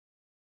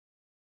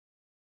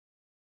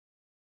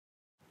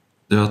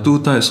There are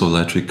two types of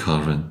electric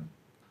current.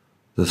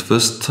 The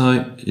first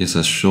type is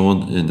as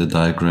shown in the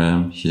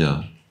diagram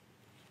here.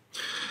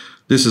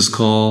 This is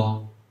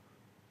called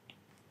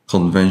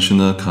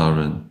conventional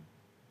current.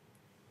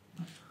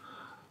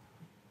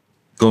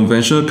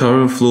 Conventional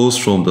current flows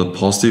from the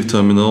positive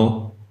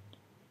terminal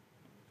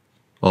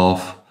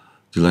of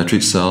the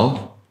electric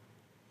cell,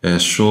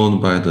 as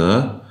shown by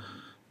the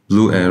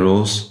blue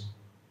arrows,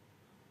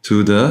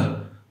 to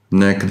the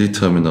negative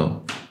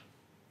terminal.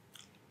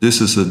 This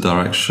is the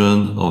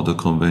direction of the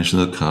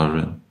conventional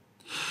current.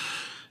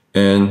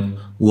 And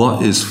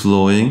what is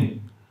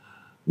flowing?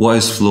 What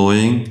is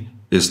flowing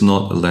is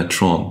not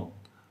electron.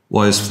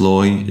 What is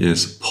flowing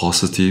is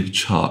positive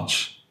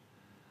charge.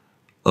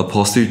 A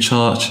positive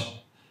charge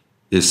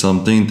is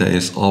something that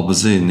is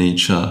opposite in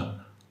nature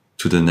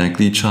to the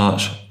negative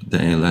charge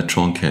that an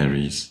electron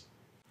carries.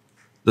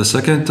 The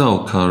second type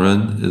of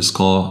current is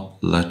called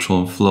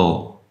electron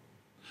flow.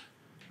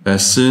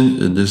 As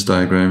seen in this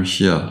diagram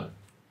here,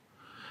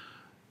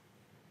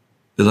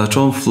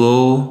 electron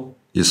flow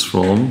is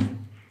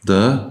from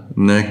the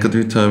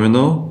negative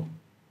terminal,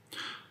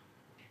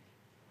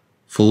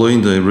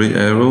 following the red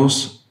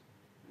arrows,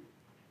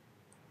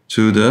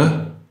 to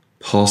the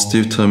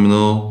positive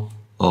terminal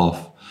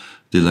of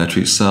the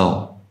electric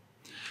cell.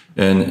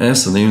 And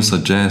as the name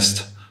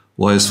suggests,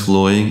 what is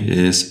flowing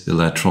is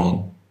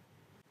electron.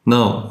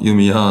 Now, you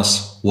may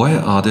ask, why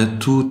are there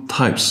two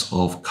types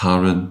of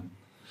current?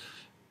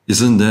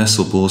 Isn't there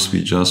supposed to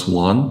be just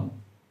one?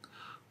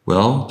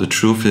 Well, the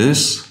truth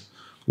is,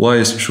 what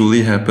is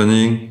truly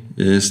happening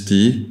is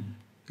the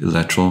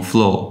electron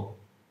flow.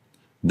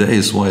 That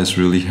is what is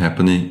really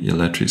happening in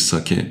electric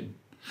circuit.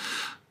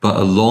 But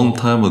a long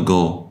time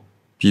ago,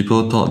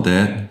 people thought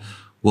that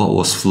what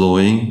was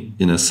flowing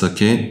in a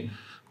circuit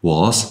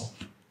was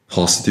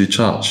positive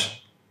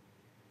charge.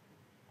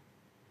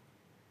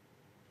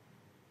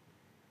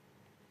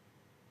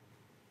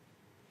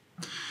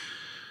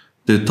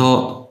 They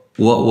thought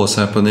what was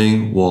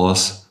happening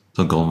was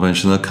the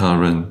conventional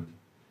current,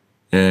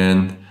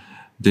 and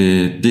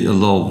they did a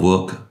lot of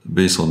work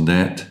based on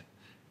that,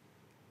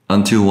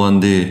 until one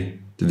day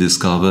they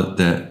discovered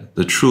that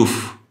the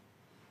truth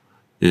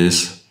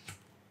is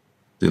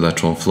the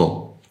electron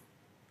flow.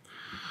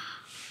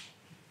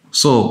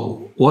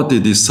 So what they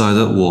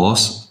decided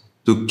was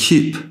to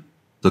keep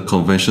the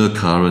conventional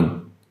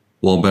current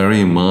while bearing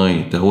in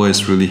mind that what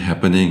is really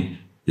happening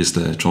is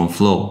the electron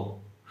flow.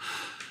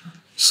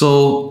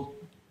 So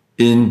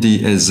in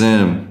the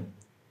exam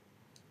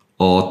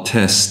or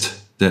test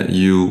that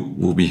you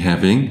will be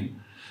having,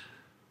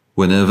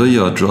 whenever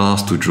you are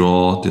asked to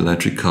draw the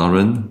electric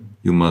current,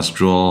 you must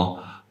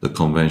draw the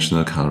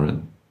conventional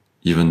current,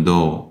 even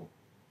though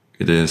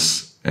it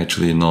is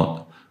actually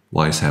not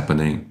what is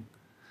happening.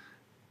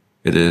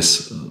 It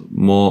is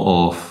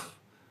more of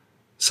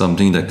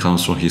something that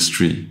comes from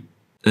history.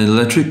 An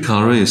electric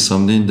current is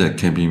something that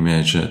can be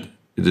measured.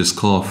 It is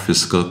called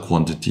physical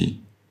quantity.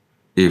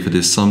 If it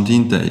is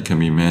something that it can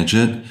be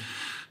measured,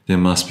 there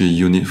must be a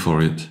unit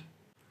for it.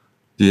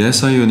 The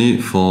SI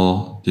unit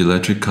for the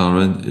electric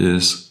current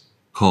is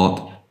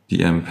called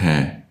the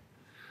Ampere.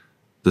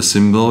 The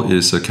symbol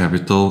is a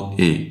capital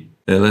A.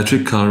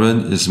 Electric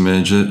current is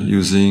measured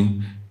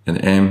using an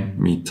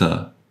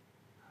ammeter.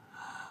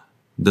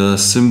 The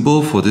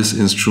symbol for this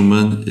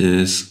instrument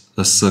is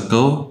a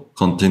circle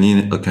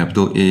containing a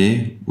capital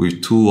A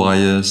with two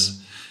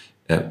wires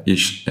at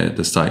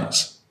the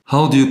sides.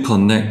 How do you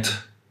connect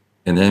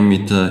an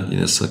ammeter in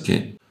a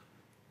circuit?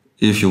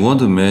 If you want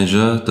to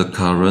measure the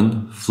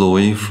current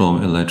flowing from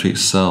an electric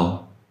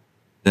cell,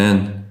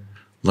 then,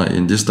 like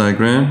in this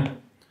diagram,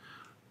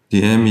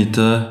 the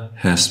ammeter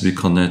has to be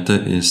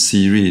connected in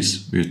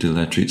series with the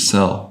electric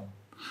cell.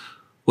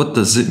 What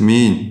does it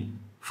mean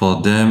for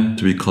them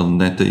to be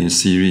connected in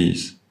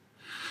series?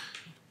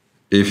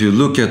 If you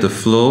look at the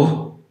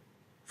flow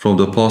from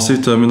the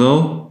positive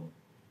terminal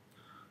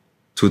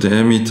to the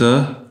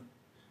ammeter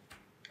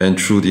and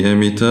through the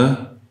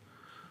ammeter,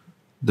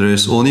 there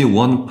is only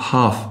one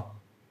path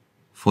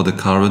for the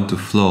current to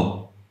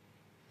flow.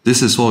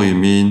 This is what we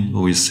mean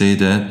when we say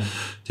that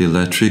the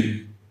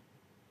electric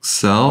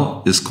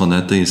cell is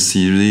connected in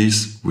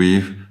series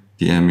with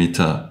the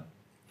ammeter.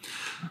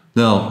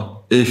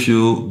 Now, if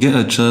you get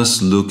a chance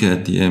to look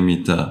at the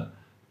ammeter,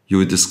 you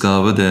will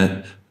discover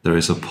that there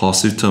is a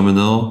positive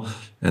terminal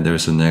and there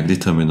is a negative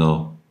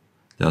terminal.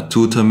 There are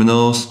two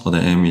terminals on the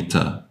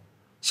ammeter.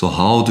 So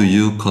how do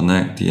you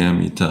connect the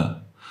ammeter?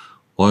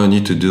 All you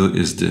need to do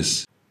is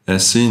this.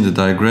 As seen in the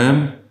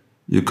diagram,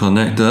 you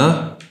connect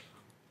the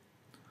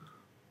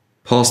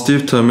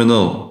positive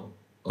terminal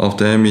of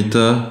the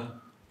ammeter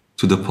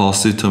to the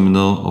positive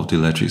terminal of the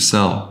electric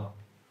cell.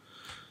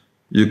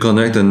 You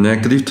connect the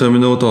negative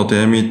terminal of the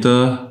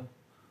ammeter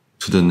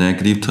to the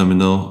negative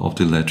terminal of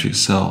the electric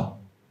cell.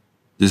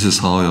 This is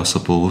how you're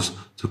supposed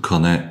to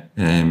connect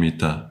an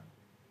ammeter.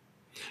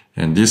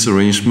 And this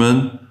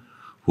arrangement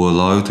will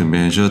allow you to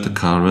measure the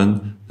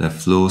current that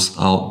flows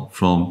out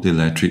from the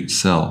electric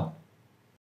cell.